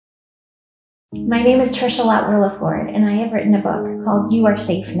My name is Tricia Lott Williford, and I have written a book called You Are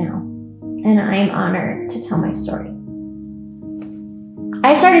Safe Now, and I am honored to tell my story.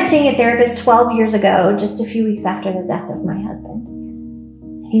 I started seeing a therapist 12 years ago, just a few weeks after the death of my husband.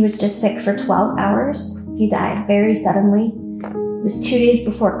 He was just sick for 12 hours. He died very suddenly. It was 2 days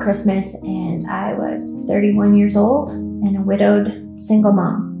before Christmas, and I was 31 years old and a widowed single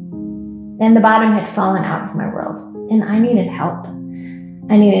mom. And the bottom had fallen out of my world, and I needed help.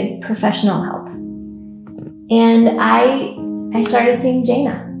 I needed professional help. And I started seeing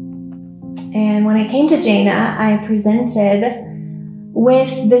Jana. And when I came to Jana, I presented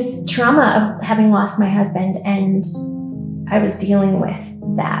with this trauma of having lost my husband, and I was dealing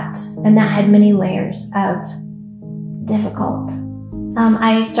with that. And that had many layers of difficult.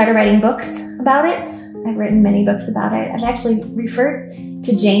 I started writing books about it. I've written many books about it. I've actually referred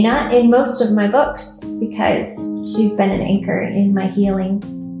to Jana in most of my books because she's been an anchor in my healing.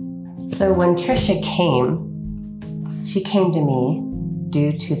 So when Tricia came, she came to me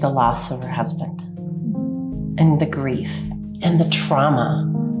due to the loss of her husband and the grief and the trauma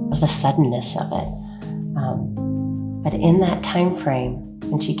of the suddenness of it. But in that time frame,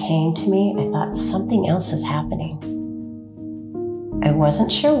 when she came to me, I thought something else is happening. I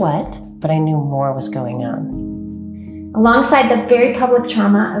wasn't sure what, but I knew more was going on. Alongside the very public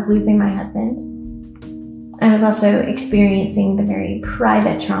trauma of losing my husband, I was also experiencing the very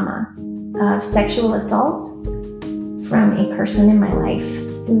private trauma of sexual assault from a person in my life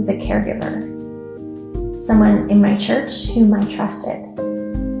who was a caregiver, someone in my church whom I trusted,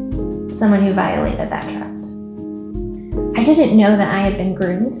 someone who violated that trust. I didn't know that I had been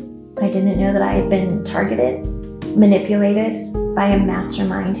groomed. I didn't know that I had been targeted, manipulated by a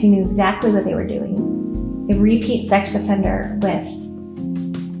mastermind who knew exactly what they were doing. A repeat sex offender with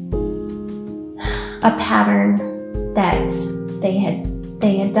a pattern that they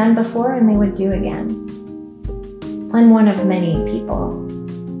had done before and they would do again. I'm one of many people.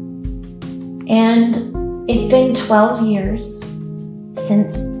 And it's been 12 years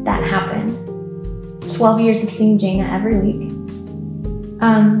since that happened. 12 years of seeing Jana every week.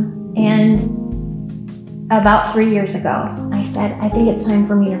 And about 3 years ago, I said, I think it's time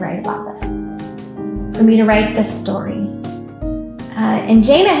for me to write about this, for me to write this story. And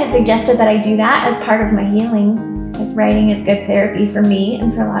Jana had suggested that I do that as part of my healing, as writing is good therapy for me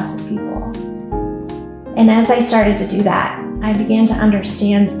and for lots of people. And as I started to do that, I began to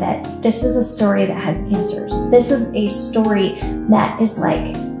understand that this is a story that has answers. This is a story that is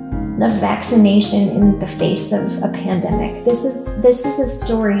like the vaccination in the face of a pandemic. This is a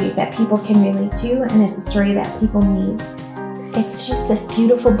story that people can relate to, and it's a story that people need. It's just this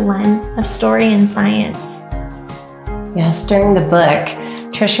beautiful blend of story and science. Yes, during the book,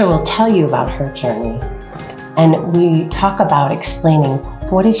 Tricia will tell you about her journey. And we talk about explaining,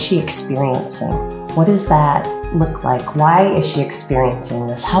 what is she experiencing? What does that look like? Why is she experiencing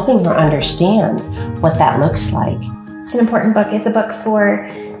this? Helping her understand what that looks like. It's an important book. It's a book for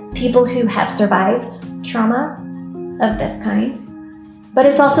people who have survived trauma of this kind. But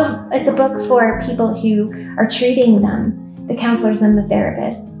it's a book for people who are treating them, the counselors and the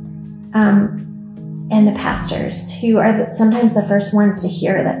therapists, and the pastors, who are sometimes the first ones to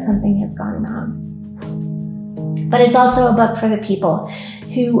hear that something has gone wrong. But it's also a book for the people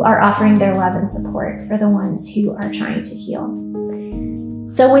who are offering their love and support for the ones who are trying to heal.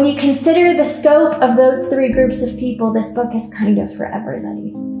 So when you consider the scope of those three groups of people, this book is kind of for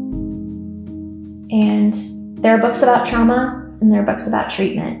everybody. And there are books about trauma and there are books about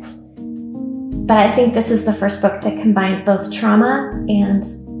treatment. But I think this is the first book that combines both trauma and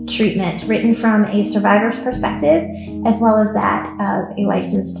treatment, written from a survivor's perspective, as well as that of a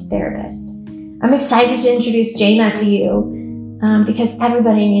licensed therapist. I'm excited to introduce Jana to you because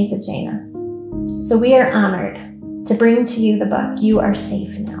everybody needs a Jana. So we are honored to bring to you the book, You Are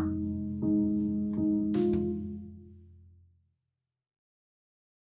Safe Now.